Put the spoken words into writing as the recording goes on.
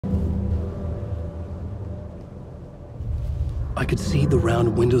I could see the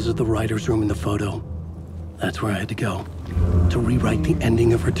round windows of the writer's room in the photo. That's where I had to go, to rewrite the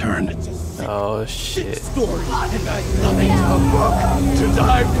ending of Return. Oh, shit. Story, and I nothing a book to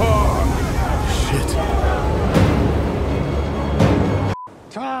die for. Shit.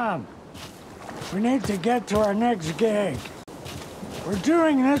 Tom, we need to get to our next gig. We're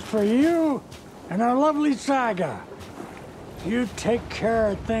doing this for you and our lovely Saga. You take care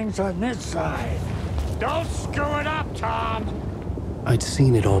of things on this side. Don't screw it up, Tom! I'd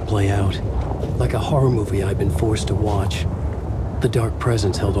seen it all play out. Like a horror movie I'd been forced to watch. The Dark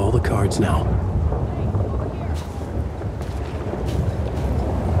Presence held all the cards now.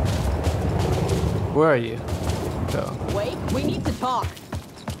 Where are you? Oh. Wait, we need to talk.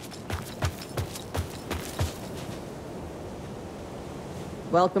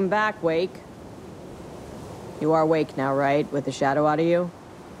 Welcome back, Wake. You are Wake now, right? With the shadow out of you?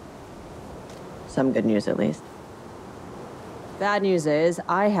 Some good news, at least. Bad news is,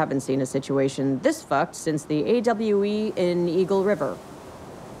 I haven't seen a situation this fucked since the AWE in Eagle River.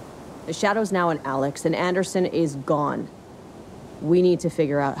 The shadow's now in Alex, and Anderson is gone. We need to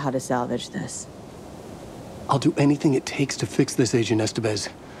figure out how to salvage this. I'll do anything it takes to fix this, Agent Estevez.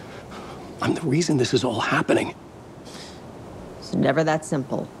 I'm the reason this is all happening. It's never that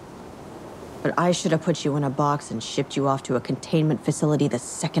simple. But I should have put you in a box and shipped you off to a containment facility the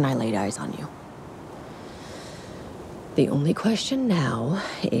second I laid eyes on you. The only question now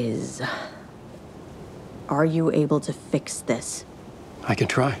is, are you able to fix this? I can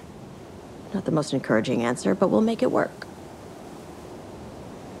try. Not the most encouraging answer, but we'll make it work.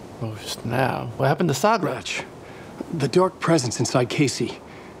 Oh, snap. What happened to Saga? Scratch. The Dark Presence inside Casey.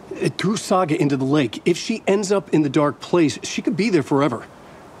 It threw Saga into the lake. If she ends up in the dark place, she could be there forever.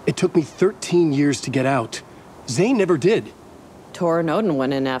 It took me 13 years to get out. Zane never did. Tor and Odin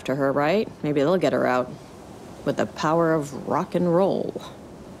went in after her, right? Maybe they'll get her out. With the power of rock and roll.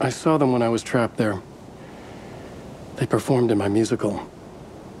 I saw them when I was trapped there. They performed in my musical.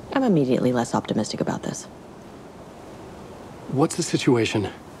 I'm immediately less optimistic about this. What's the situation?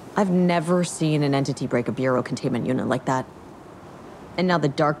 I've never seen an entity break a bureau containment unit like that. And now the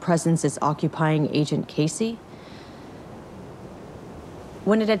Dark Presence is occupying Agent Casey?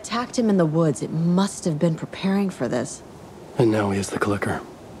 When it attacked him in the woods, it must have been preparing for this. And now he has the clicker.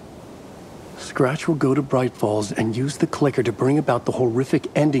 Scratch will go to Bright Falls and use the clicker to bring about the horrific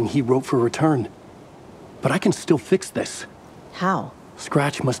ending he wrote for Return. But I can still fix this. How?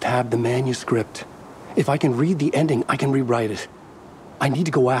 Scratch must have the manuscript. If I can read the ending, I can rewrite it. I need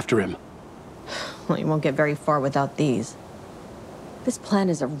to go after him. Well, you won't get very far without these. This plan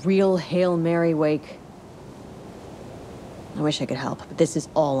is a real Hail Mary, Wake. I wish I could help, but this is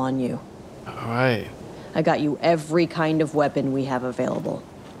all on you. All right. I got you every kind of weapon we have available.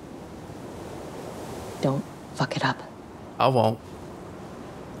 Don't fuck it up. I won't.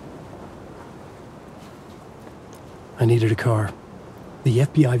 I needed a car. The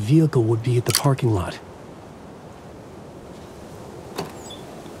FBI vehicle would be at the parking lot.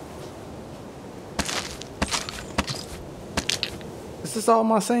 Is this all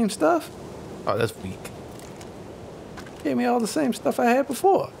my same stuff? Oh, that's weak. Gave me all the same stuff I had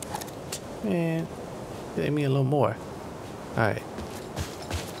before. Man, gave me a little more. All right.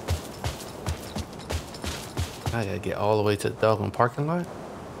 I gotta get all the way to the doggone parking lot.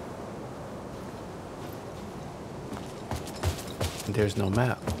 And there's no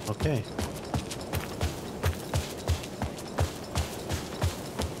map. Okay.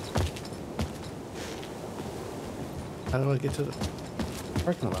 How do I get to the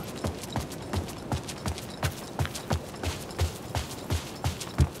parking lot?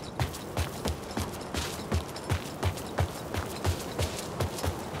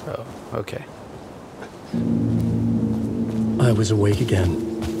 Oh, okay. I was awake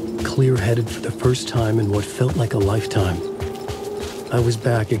again, clear-headed for the first time in what felt like a lifetime. I was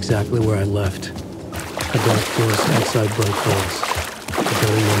back exactly where I left. A dark forest outside Bright Falls. A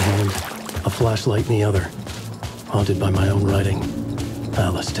gun in one hand, a flashlight in the other. Haunted by my own writing.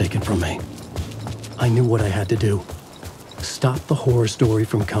 Alice taken from me. I knew what I had to do. Stop the horror story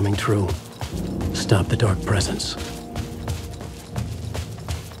from coming true. Stop the Dark Presence.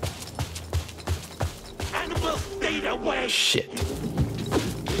 And we'll fade away. Shit.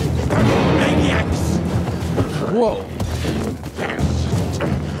 Maniacs. Whoa.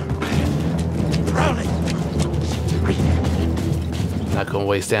 Drowning. Not gonna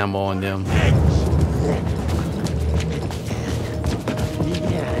waste ammo on them.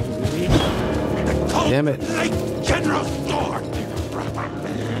 Damn it. Lake General Store.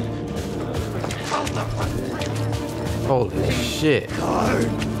 Holy shit. Guard.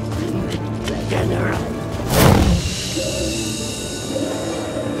 General.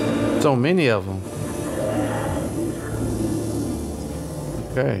 So many of them.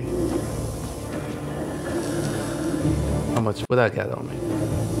 Okay. How much would I got on me?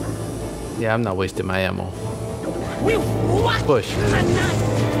 Yeah, I'm not wasting my ammo. Push.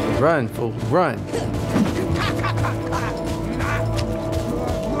 Run, fool. Run.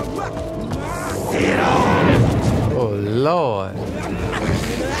 Oh, Lord.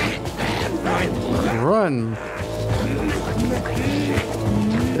 Run.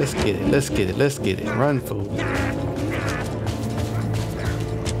 Let's get it. Let's get it. Let's get it. Run, fool.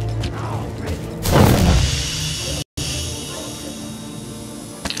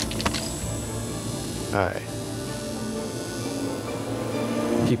 Alright.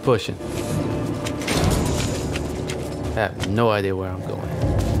 Keep pushing. I have no idea where I'm going.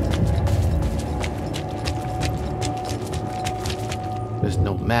 There's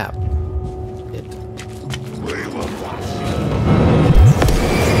no map.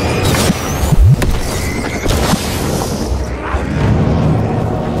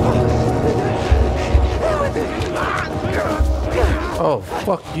 Oh,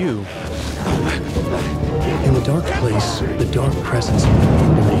 fuck you. In the dark place, the dark presence moved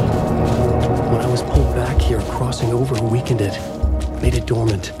into me. When I was pulled back here, crossing over weakened it, made it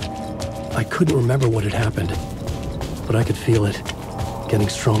dormant. I couldn't remember what had happened, but I could feel it, getting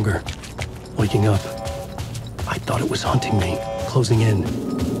stronger, waking up. I thought it was hunting me, closing in.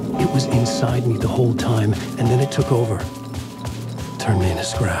 It was inside me the whole time, and then it took over. Turned me into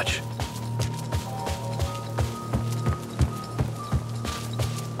scratch.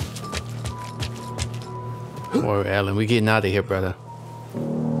 Don't worry, Alan. We're getting out of here, brother.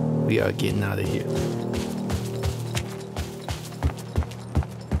 We are getting out of here.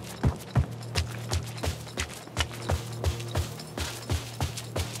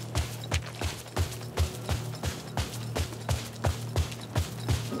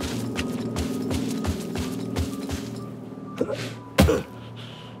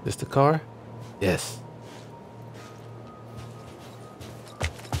 This the car? Yes.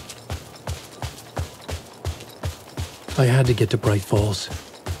 I had to get to Bright Falls.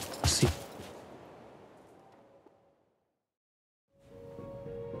 See,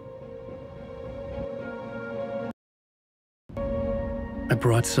 I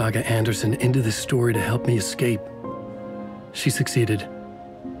brought Saga Anderson into this story to help me escape. She succeeded.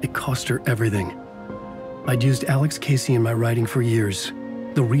 It cost her everything. I'd used Alex Casey in my writing for years.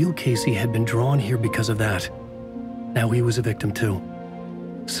 The real Casey had been drawn here because of that. Now he was a victim too.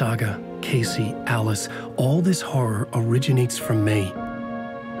 Saga, Casey, Alice, all this horror originates from me.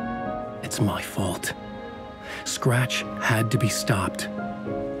 It's my fault. Scratch had to be stopped.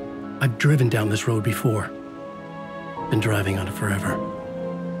 I've driven down this road before. Been driving on it forever.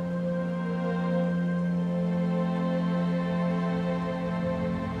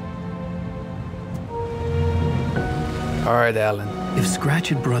 All right, Alan. If Scratch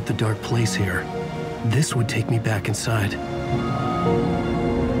had brought the dark place here, this would take me back inside.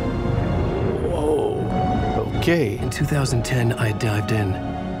 Whoa. Okay. In 2010, I dived in,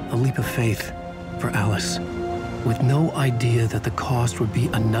 a leap of faith for Alice, with no idea that the cost would be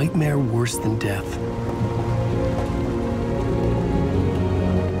a nightmare worse than death.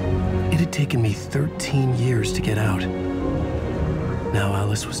 It had taken me 13 years to get out. Now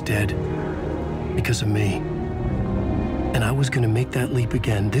Alice was dead because of me. And I was going to make that leap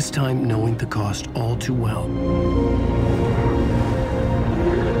again, this time knowing the cost all too well.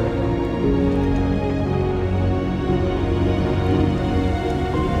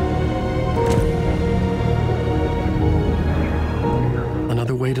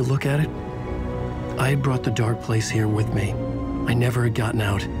 Another way to look at it, I had brought the dark place here with me. I never had gotten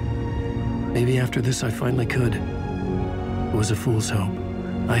out. Maybe after this I finally could. It was a fool's hope.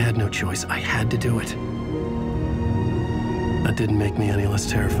 I had no choice. I had to do it. That didn't make me any less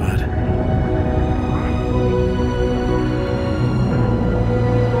terrified.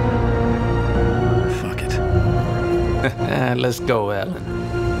 Fuck it. Let's go, Alan.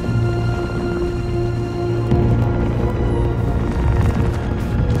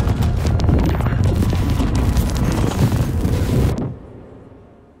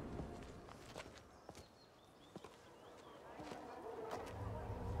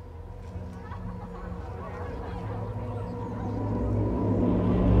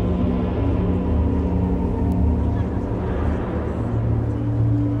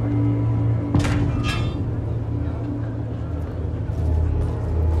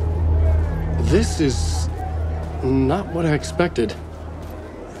 This is not what I expected.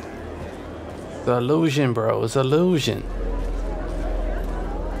 It's illusion, bro. It's illusion.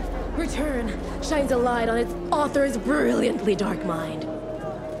 Return shines a light on its author's brilliantly dark mind.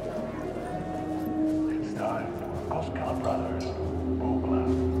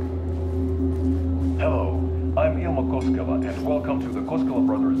 the Koskela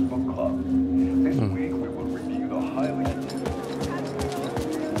Brothers Book Club. This week we will review the highly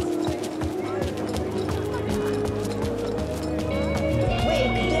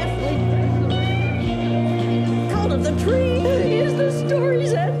Cult of the Tree is the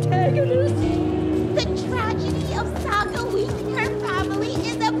story's antagonist. The tragedy of Saga Week and her family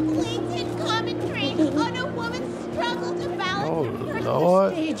is a blatant commentary on a woman's struggle to balance her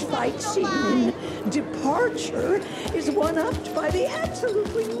Lord. Stage fight scene in Departure is one-upped by the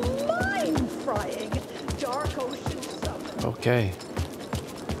absolutely mind-frying Dark Ocean Summit. Okay.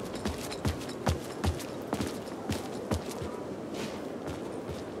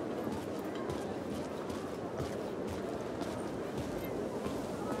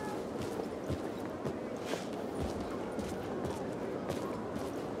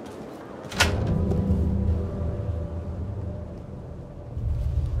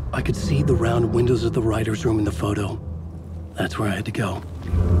 I could see the round windows of the writer's room in the photo. That's where I had to go.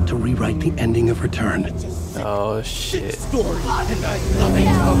 To rewrite the ending of Return. Oh, shit. Story, and I'm loving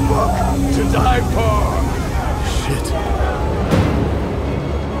a book to die for. Shit.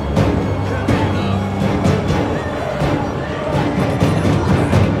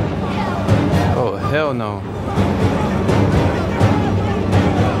 Oh, hell no.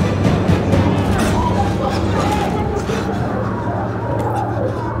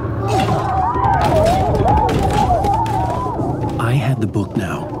 I had the book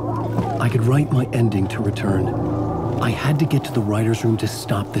now. I could write my ending to Return. I had to get to the writer's room to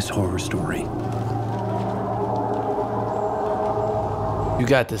stop this horror story. You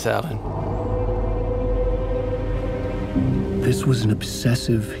got this, Alan. This was an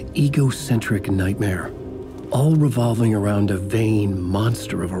obsessive, egocentric nightmare, all revolving around a vain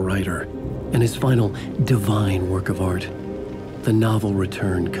monster of a writer and his final divine work of art, the novel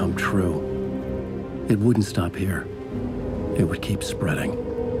Return come true. It wouldn't stop here. It would keep spreading.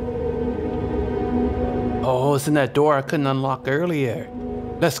 Oh, it's in that door I couldn't unlock earlier.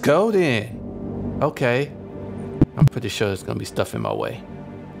 Let's go then. Okay. I'm pretty sure there's gonna be stuff in my way.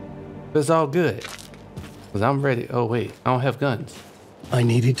 But it's all good. Cause I'm ready. Oh wait, I don't have guns. I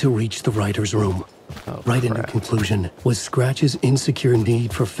needed to reach the writer's room. Oh, Right in crap. conclusion was Scratch's insecure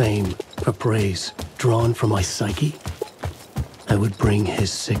need for fame, for praise, drawn from my psyche. I would bring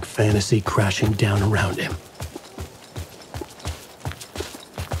his sick fantasy crashing down around him.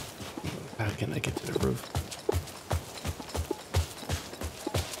 How can I get to the roof?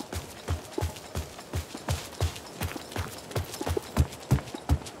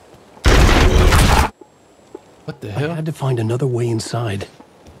 What the I hell? had to find another way inside.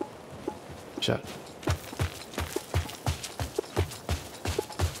 Shut.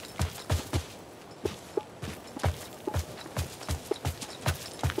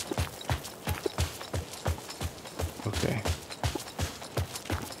 Okay.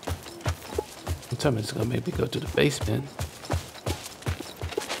 Don't tell me it's gonna maybe go to the basement.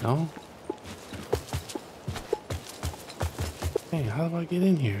 No? Hey, how do I get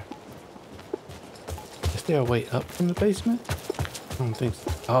in here? Is there a way up from the basement? I don't think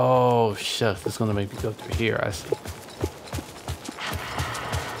so. Oh, shucks. It's gonna make me go through here. I see.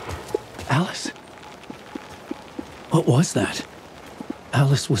 Alice? What was that?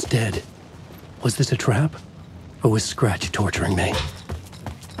 Alice was dead. Was this a trap? Or was Scratch torturing me?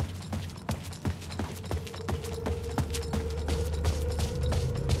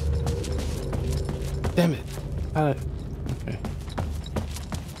 Damn it. Okay.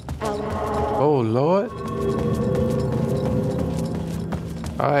 Oh, Lord.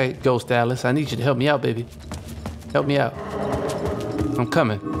 All right, Ghost Alice. I need you to help me out, baby. Help me out. I'm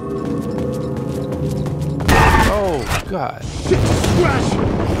coming. Oh, God.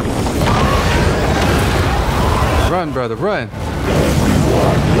 Run, brother, run.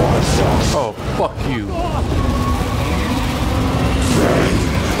 Oh, fuck you.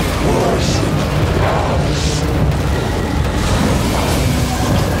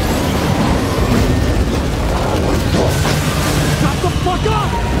 Shut the fuck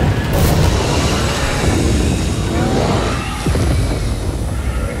up!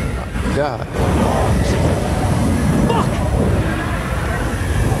 God.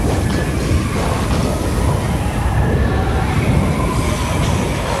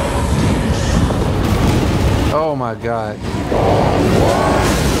 Oh my God.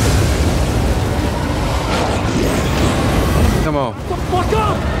 Come on. Fuck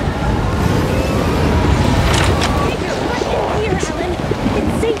up! Here, Alan.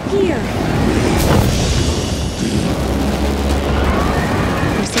 It's safe here.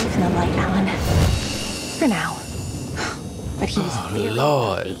 You're safe in the light, Alan. For now. But he's very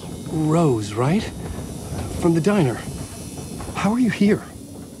Lord. Rose, right? From the diner. How are you here?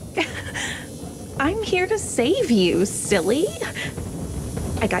 I'm here to save you, silly.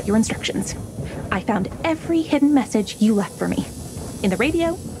 I got your instructions. I found every hidden message you left for me. In the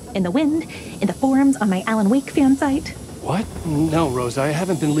radio, in the wind, in the forums on my Alan Wake fan site. What? No, Rose, I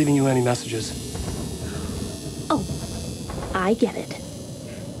haven't been leaving you any messages. Oh, I get it.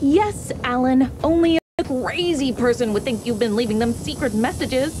 Yes, Alan, only a crazy person would think you've been leaving them secret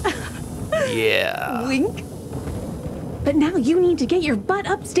messages. Yeah. Wink. But now you need to get your butt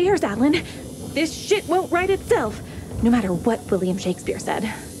upstairs, Alan. This shit won't right itself, no matter what William Shakespeare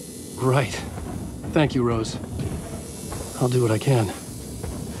said. Right. Thank you, Rose. I'll do what I can.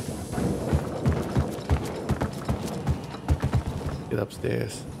 Get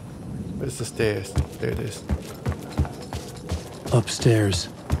upstairs. Where's the stairs? There it is. Upstairs.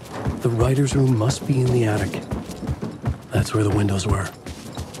 The writer's room must be in the attic. That's where the windows were.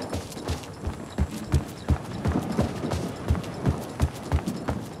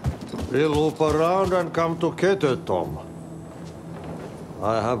 We'll loop around and come together, Tom.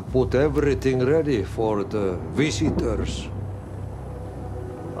 I have put everything ready for the visitors.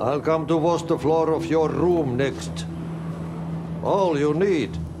 I'll come to wash the floor of your room next. All you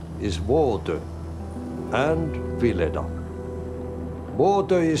need is water and fill it up.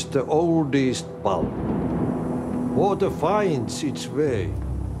 Water is the oldest bulb. Water finds its way.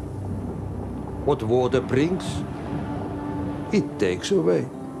 What water brings, it takes away.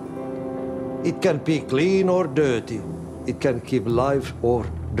 It can be clean or dirty. It can keep life or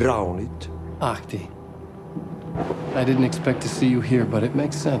drown it. Ahti. I didn't expect to see you here, but it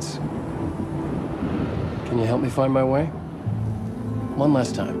makes sense. Can you help me find my way? One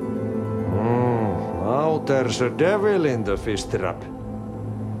last time. Now there's a devil in the fish trap.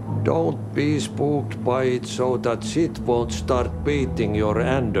 Don't be spooked by it so that shit won't start beating your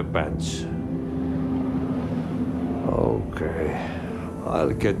underpants. Okay.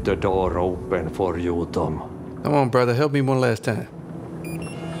 I'll get the door open for you, Tom. Come on, brother. Help me one last time.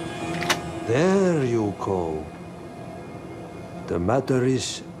 There you go. The matter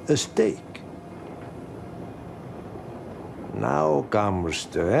is a stake. Now comes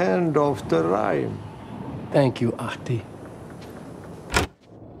the end of the rhyme. Thank you, Ahti.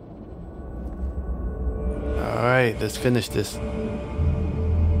 All right, let's finish this.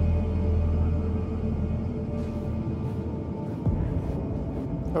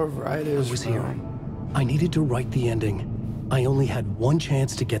 I was here. I needed to write the ending. I only had one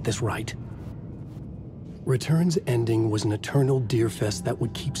chance to get this right. Return's ending was an eternal Deerfest that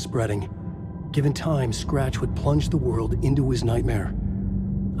would keep spreading. Given time, Scratch would plunge the world into his nightmare.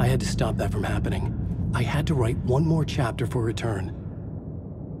 I had to stop that from happening. I had to write one more chapter for Return.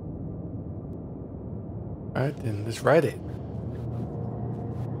 All right, then let's write it.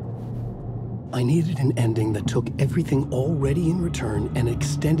 I needed an ending that took everything already in Return and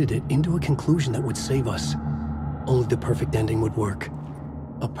extended it into a conclusion that would save us. Only the perfect ending would work.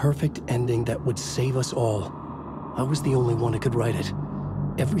 A perfect ending that would save us all. I was the only one who could write it.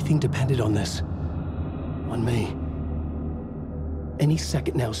 Everything depended on this. On me. Any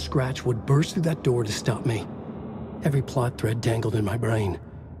second now, Scratch would burst through that door to stop me. Every plot thread dangled in my brain.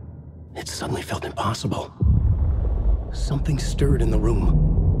 It suddenly felt impossible. Something stirred in the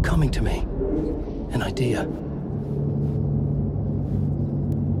room, coming to me. An idea.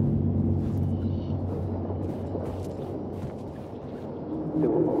 There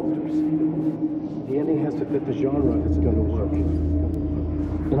were monsters. The ending has to fit the genre if it's going to work.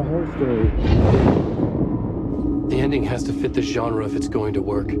 In a horror story... The ending has to fit the genre if it's going to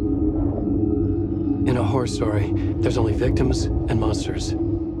work. In a horror story, there's only victims and monsters.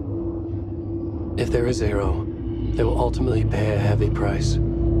 If there is Arrow, they will ultimately pay a heavy price.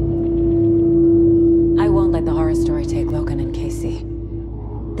 I won't let the horror story take Logan and Casey.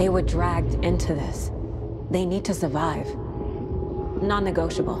 They were dragged into this. They need to survive.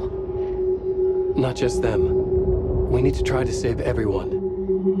 Non-negotiable. Not just them. We need to try to save everyone.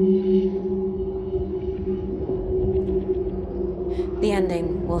 The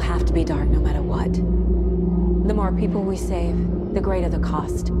ending will have to be dark no matter what. The more people we save, the greater the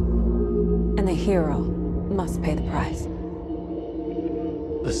cost. And the hero must pay the price.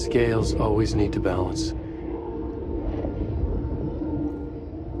 The scales always need to balance.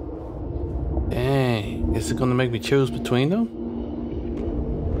 Dang, is it gonna make me choose between them?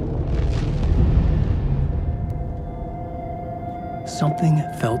 Something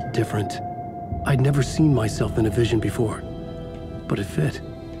felt different. I'd never seen myself in a vision before, but it fit.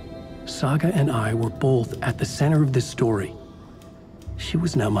 Saga and I were both at the center of this story. She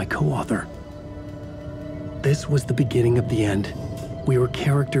was now my co-author. This was the beginning of the end. We were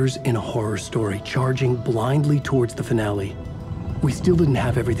characters in a horror story, charging blindly towards the finale. We still didn't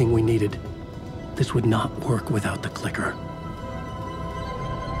have everything we needed. This would not work without the clicker.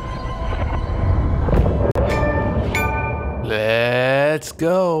 Let's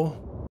go.